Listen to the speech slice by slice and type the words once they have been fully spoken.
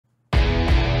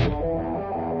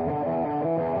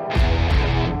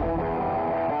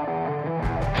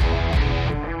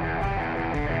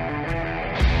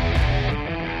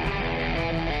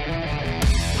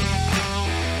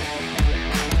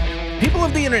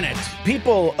internet,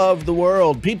 people of the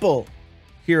world, people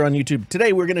here on YouTube.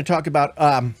 Today we're going to talk about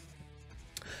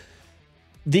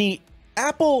the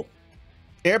Apple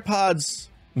AirPods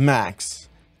Max.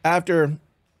 After,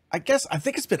 I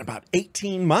think it's been about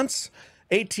 18 months,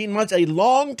 a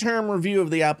long-term review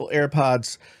of the Apple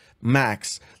AirPods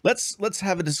Max. Let's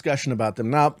have a discussion about them.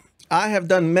 Now, I have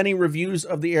done many reviews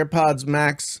of the AirPods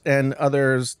Max and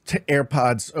others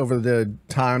AirPods over the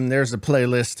time. There's a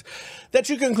playlist that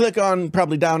you can click on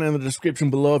probably down in the description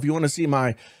below if you want to see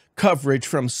my coverage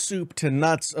from soup to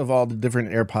nuts of all the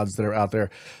different AirPods that are out there.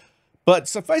 But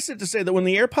suffice it to say that when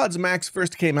the AirPods Max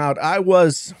first came out, I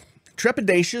was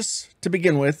trepidatious to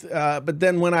begin with. But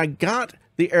then when I got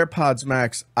the AirPods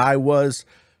Max, I was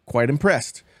quite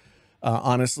impressed.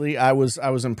 Honestly, I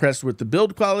was impressed with the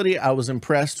build quality. I was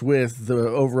impressed with the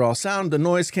overall sound, the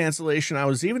noise cancellation. I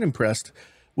was even impressed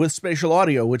with spatial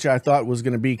audio, which I thought was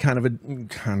going to be kind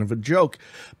of a joke,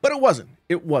 but it wasn't.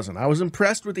 It wasn't. I was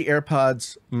impressed with the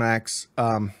AirPods Max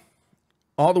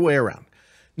all the way around.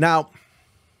 Now,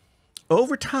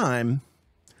 over time,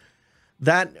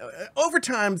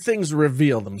 things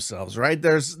reveal themselves, right?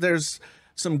 There's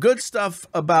some good stuff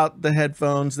about the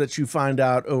headphones that you find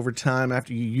out over time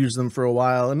after you use them for a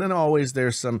while, and then always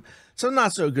there's some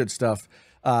not so good stuff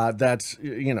that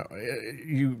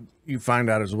you find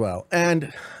out as well.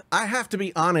 And I have to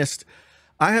be honest,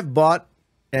 I have bought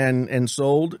and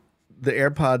sold the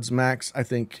AirPods Max I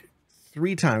think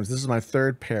 3 times. This is my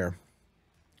 3rd pair,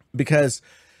 because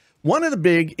one of the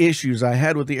big issues I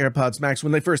had with the AirPods Max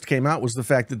when they first came out was the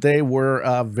fact that they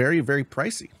were very, very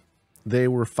pricey. They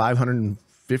were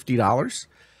 $550.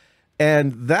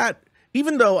 And that,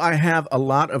 even though I have a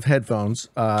lot of headphones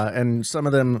and some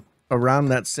of them around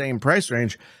that same price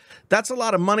range, that's a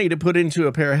lot of money to put into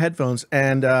a pair of headphones.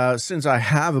 And since I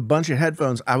have a bunch of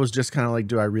headphones, I was just kind of like,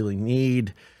 do I really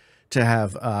need to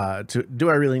have the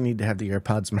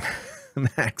AirPods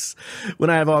Max when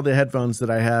I have all the headphones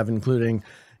that I have, including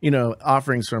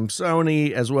offerings from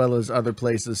Sony as well as other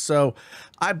places? So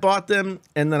I bought them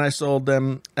and then I sold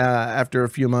them after a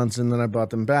few months, and then I bought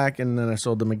them back and then I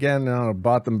sold them again and I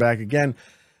bought them back again,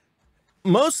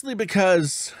 mostly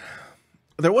because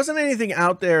there wasn't anything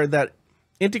out there that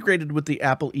integrated with the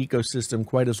Apple ecosystem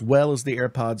quite as well as the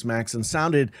AirPods Max and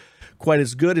sounded quite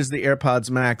as good as the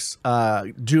AirPods Max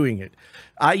doing it.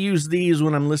 I use these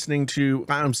when I'm listening to,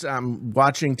 I'm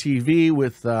watching TV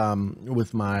with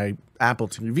my Apple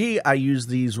TV. I use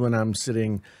these when I'm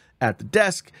sitting at the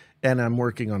desk and I'm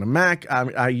working on a Mac.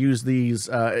 I use these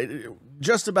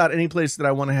just about any place that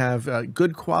I want to have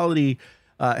good quality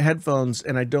headphones,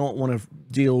 and I don't want to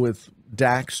deal with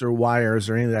DACs or wires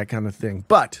or any of that kind of thing.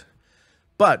 But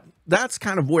that's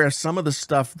kind of where some of the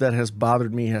stuff that has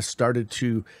bothered me has started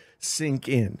to sink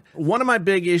in. One of my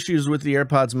big issues with the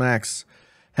AirPods Max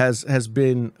has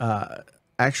been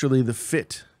actually the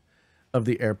fit of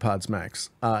the AirPods Max,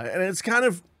 and it's kind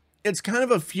of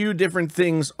a few different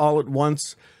things all at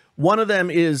once. One of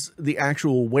them is the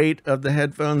actual weight of the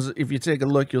headphones. If you take a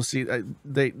look, you'll see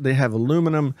they have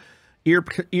aluminum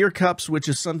ear cups, which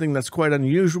is something that's quite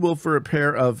unusual for a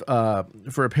pair of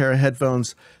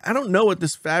headphones. I don't know what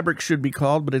this fabric should be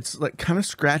called, but it's like kind of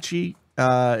scratchy.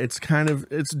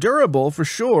 It's durable for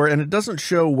sure, and it doesn't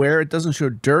show wear. It doesn't show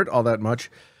dirt all that much,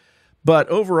 but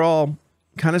overall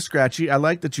kind of scratchy. I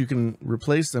like that you can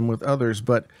replace them with others,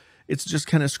 but it's just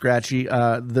kind of scratchy.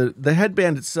 The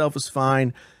headband itself is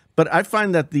fine, but I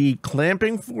find that the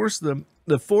clamping force,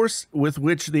 the force with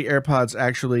which the AirPods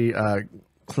actually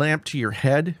clamp to your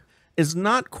head, is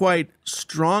not quite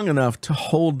strong enough to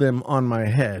hold them on my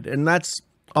head, and that's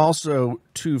also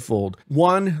twofold.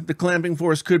 One, the clamping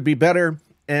force could be better,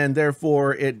 and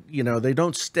therefore they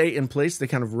don't stay in place. They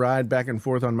kind of ride back and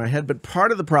forth on my head. But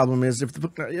part of the problem is if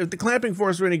the clamping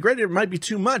force were any greater, it might be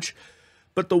too much.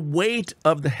 But the weight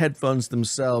of the headphones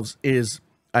themselves is,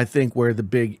 I think, where the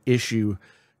big issue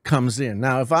comes in.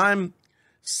 Now, if I'm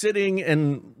sitting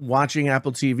and watching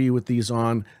Apple TV with these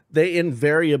on, they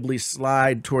invariably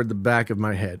slide toward the back of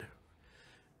my head.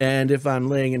 And if I'm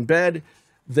laying in bed,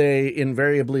 they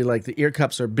invariably, like, the ear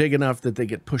cups are big enough that they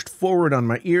get pushed forward on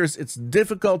my ears. It's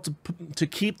difficult to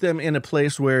keep them in a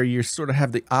place where you sort of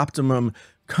have the optimum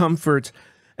comfort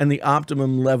and the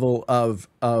optimum level of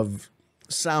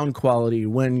sound quality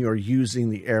when you're using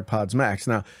the AirPods Max.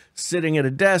 Now, sitting at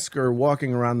a desk or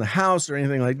walking around the house or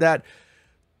anything like that,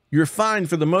 you're fine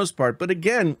for the most part. But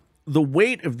again, the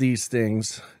weight of these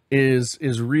things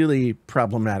is really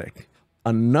problematic.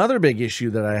 Another big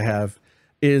issue that I have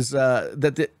is that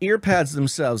the ear pads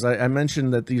themselves, I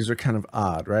mentioned that these are kind of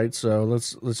odd, right? So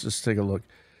let's just take a look.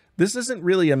 This isn't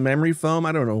really a memory foam.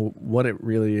 I don't know what it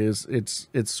really is. It's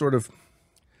sort of,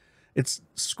 It's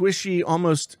squishy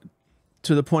almost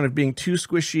to the point of being too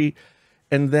squishy.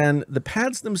 And then the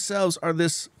pads themselves are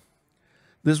this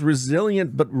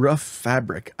resilient but rough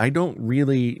fabric. I don't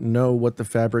really know what the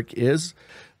fabric is,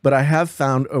 but I have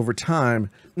found over time,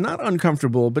 not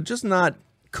uncomfortable, but just not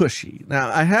cushy. Now,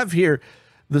 I have here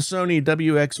the Sony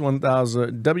WH-1000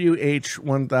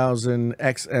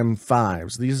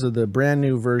 XM5s. These are the brand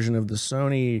new version of the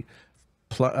Sony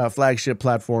flagship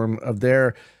platform of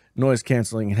their noise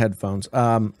canceling headphones.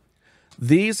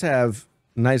 These have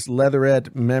nice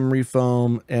leatherette memory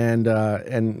foam and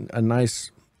a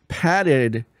nice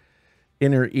padded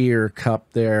inner ear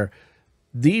cup there.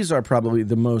 These are probably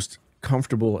the most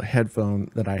comfortable headphone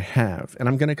that I have. And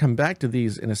I'm going to come back to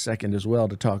these in a second as well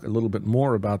to talk a little bit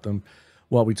more about them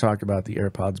while we talk about the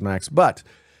AirPods Max. But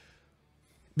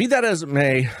be that as it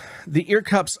may, the ear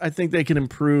cups, I think they can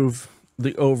improve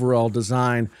the overall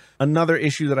design. Another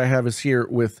issue that I have is here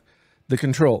with the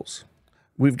controls.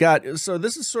 We've got, so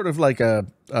this is sort of like a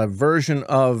version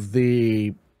of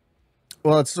the,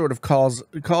 well, it sort of calls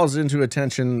into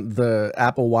attention the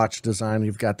Apple Watch design.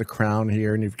 You've got the crown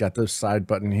here and you've got the side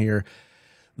button here.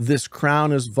 This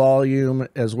crown is volume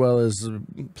as well as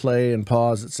play and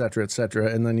pause, etc.,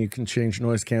 etc. And then you can change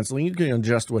noise canceling. You can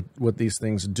adjust what these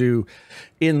things do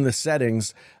in the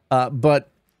settings. But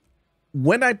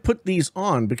when I put these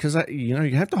on, because you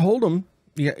have to hold them,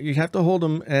 you have to hold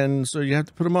them, and so you have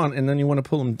to put them on, and then you want to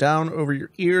pull them down over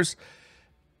your ears.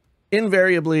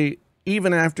 Invariably,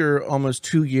 even after almost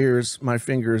 2 years, my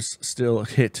fingers still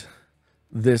hit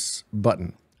this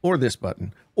button or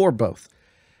both.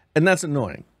 And that's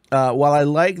annoying. While I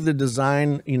like the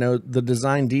design, the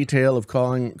design detail of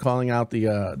calling out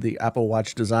the Apple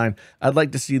Watch design, I'd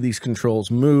like to see these controls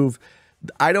move.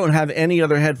 I don't have any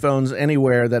other headphones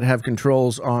anywhere that have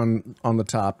controls on the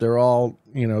top. They're all,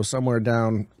 somewhere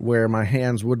down where my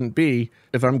hands wouldn't be.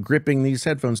 If I'm gripping these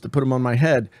headphones to put them on my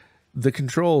head, the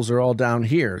controls are all down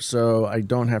here, so I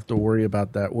don't have to worry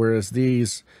about that. Whereas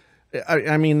these,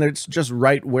 I mean, it's just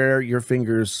right where your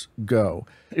fingers go.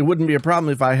 It wouldn't be a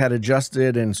problem if I had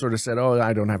adjusted and sort of said, oh,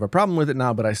 I don't have a problem with it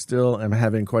now, but I still am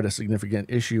having quite a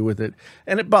significant issue with it,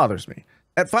 and it bothers me.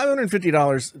 At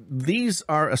 $550, these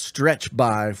are a stretch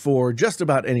buy for just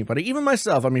about anybody, even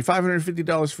myself. I mean,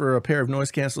 $550 for a pair of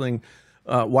noise-canceling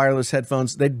wireless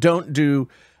headphones. They don't do,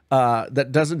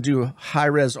 that doesn't do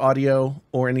high-res audio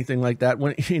or anything like that.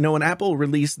 When Apple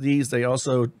released these, they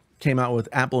also came out with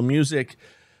Apple Music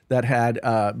that had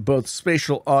both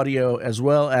spatial audio as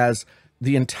well as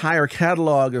the entire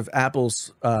catalog of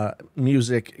Apple's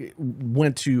music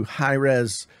went to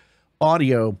high-res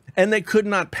audio, and they could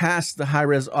not pass the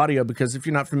high-res audio because if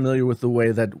you're not familiar with the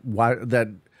way that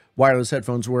wireless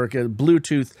headphones work,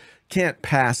 Bluetooth can't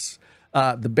pass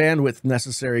the bandwidth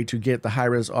necessary to get the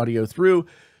high-res audio through,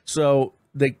 so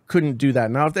they couldn't do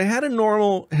that. Now, if they had a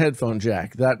normal headphone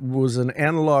jack that was an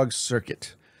analog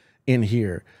circuit in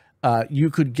here,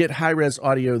 you could get high-res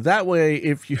audio that way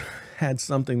if you had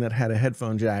something that had a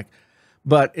headphone jack,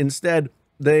 but instead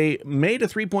they made a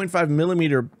 3.5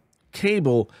 millimeter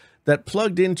cable that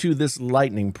plugged into this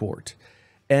lightning port,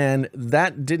 and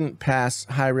that didn't pass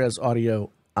high-res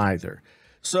audio either.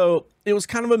 So it was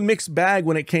kind of a mixed bag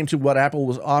when it came to what Apple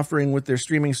was offering with their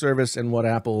streaming service and what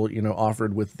Apple,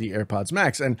 offered with the AirPods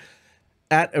Max. And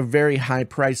at a very high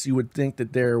price, you would think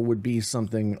that there would be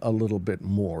something a little bit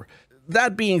more.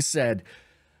 That being said,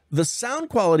 the sound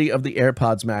quality of the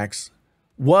AirPods Max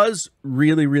was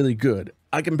really, really good.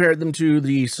 I compared them to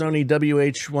the Sony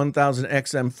WH-1000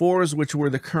 XM4s, which were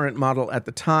the current model at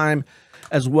the time,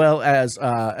 as well as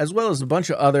a bunch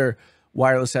of other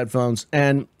wireless headphones.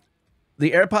 And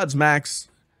the AirPods Max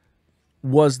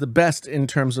was the best in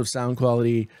terms of sound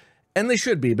quality, and they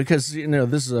should be, because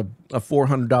this is a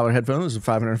 $400 headphone. This is a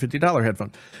 $550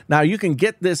 headphone. Now you can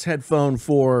get this headphone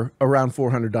for around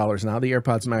 $400 now. The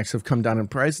AirPods Max have come down in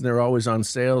price, and they're always on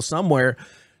sale somewhere.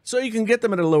 So you can get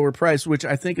them at a lower price, which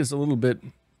I think is a little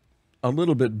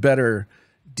bit better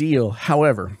deal.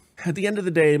 However, at the end of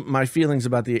the day, my feelings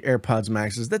about the AirPods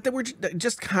Max is that they were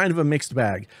just kind of a mixed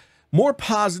bag. More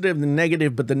positive than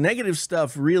negative, but the negative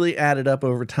stuff really added up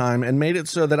over time and made it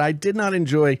so that I did not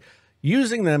enjoy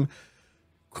using them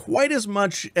quite as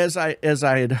much as I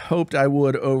had hoped I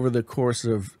would over the course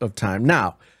of time.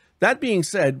 Now, that being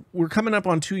said, we're coming up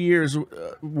on 2 years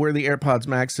where the AirPods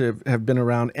Max have been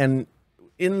around, and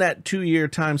in that 2-year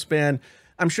time span,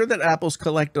 I'm sure that Apple's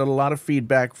collected a lot of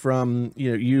feedback from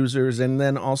users, and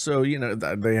then also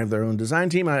they have their own design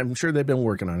team. I'm sure they've been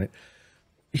working on it.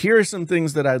 Here are some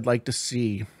things that I'd like to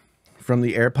see from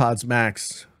the AirPods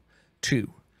Max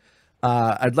 2.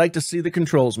 I'd like to see the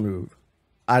controls move.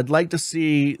 I'd like to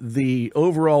see the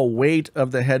overall weight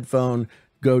of the headphone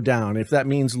go down. If that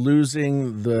means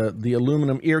losing the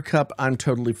aluminum ear cup, I'm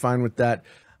totally fine with that.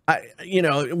 You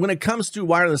know, when it comes to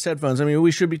wireless headphones, I mean,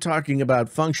 we should be talking about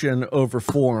function over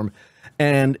form.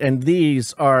 And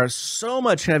these are so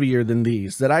much heavier than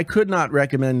these that I could not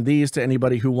recommend these to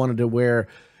anybody who wanted to wear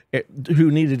it, who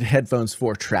needed headphones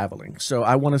for traveling. So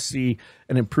I want to see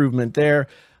an improvement there.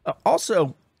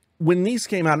 Also, when these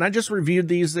came out, and I just reviewed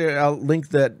these there, I'll link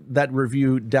that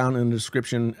review down in the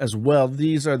description as well.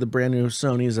 These are the brand new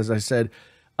Sonys, as I said.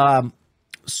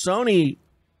 Sony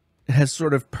has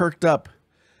sort of perked up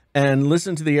and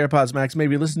listen to the AirPods Max,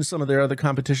 maybe listen to some of their other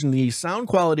competition. The sound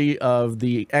quality of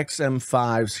the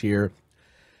XM5s here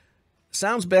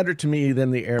sounds better to me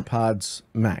than the AirPods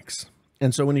Max.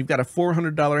 And so when you've got a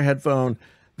 $400 headphone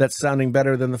that's sounding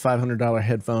better than the $500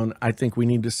 headphone, I think we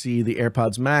need to see the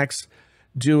AirPods Max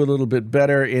do a little bit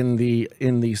better in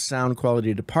the sound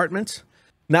quality department.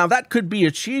 Now, that could be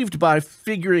achieved by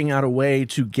figuring out a way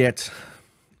to get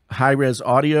high-res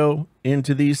audio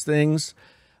into these things.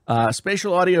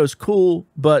 Spatial audio is cool,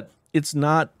 but it's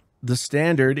not the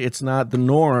standard, it's not the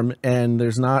norm, and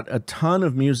there's not a ton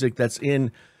of music that's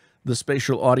in the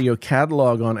spatial audio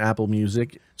catalog on Apple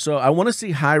Music. So I want to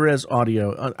see high-res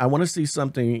audio. I want to see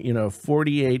something, you know,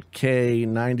 48K,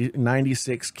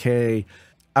 96K.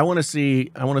 I want to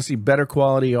see better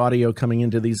quality audio coming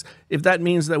into these. If that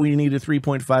means that we need a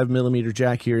 3.5 millimeter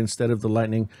jack here instead of the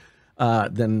Lightning,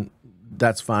 then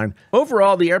that's fine.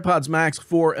 Overall, the AirPods Max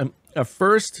for a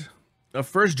first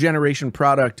generation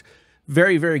product,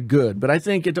 very, very good. But I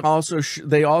think it also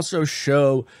they also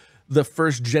show the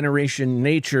first generation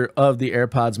nature of the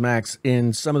AirPods Max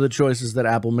in some of the choices that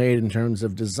Apple made in terms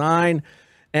of design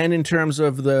and in terms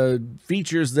of the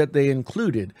features that they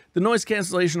included. The noise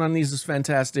cancellation on these is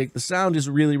fantastic. The sound is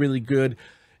really, really good.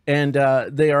 And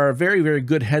they are a very, very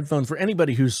good headphone for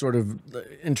anybody who's sort of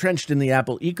entrenched in the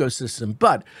Apple ecosystem.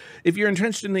 But if you're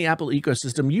entrenched in the Apple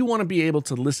ecosystem, you want to be able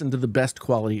to listen to the best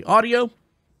quality audio,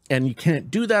 and you can't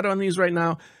do that on these right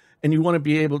now. And you want to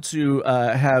be able to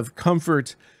have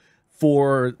comfort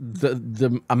for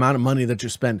the amount of money that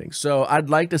you're spending. So I'd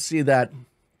like to see that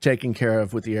taken care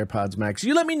of with the AirPods Max.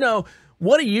 You let me know,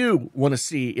 what do you want to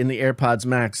see in the AirPods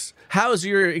Max? How's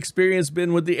your experience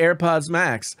been with the AirPods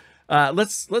Max?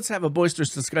 Let's have a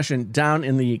boisterous discussion down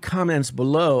in the comments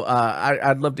below.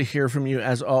 I'd love to hear from you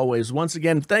as always. Once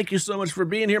again, thank you so much for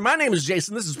being here. My name is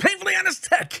Jason. This is Painfully Honest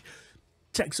Tech.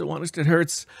 Tech so honest it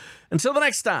hurts. Until the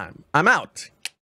next time, I'm out.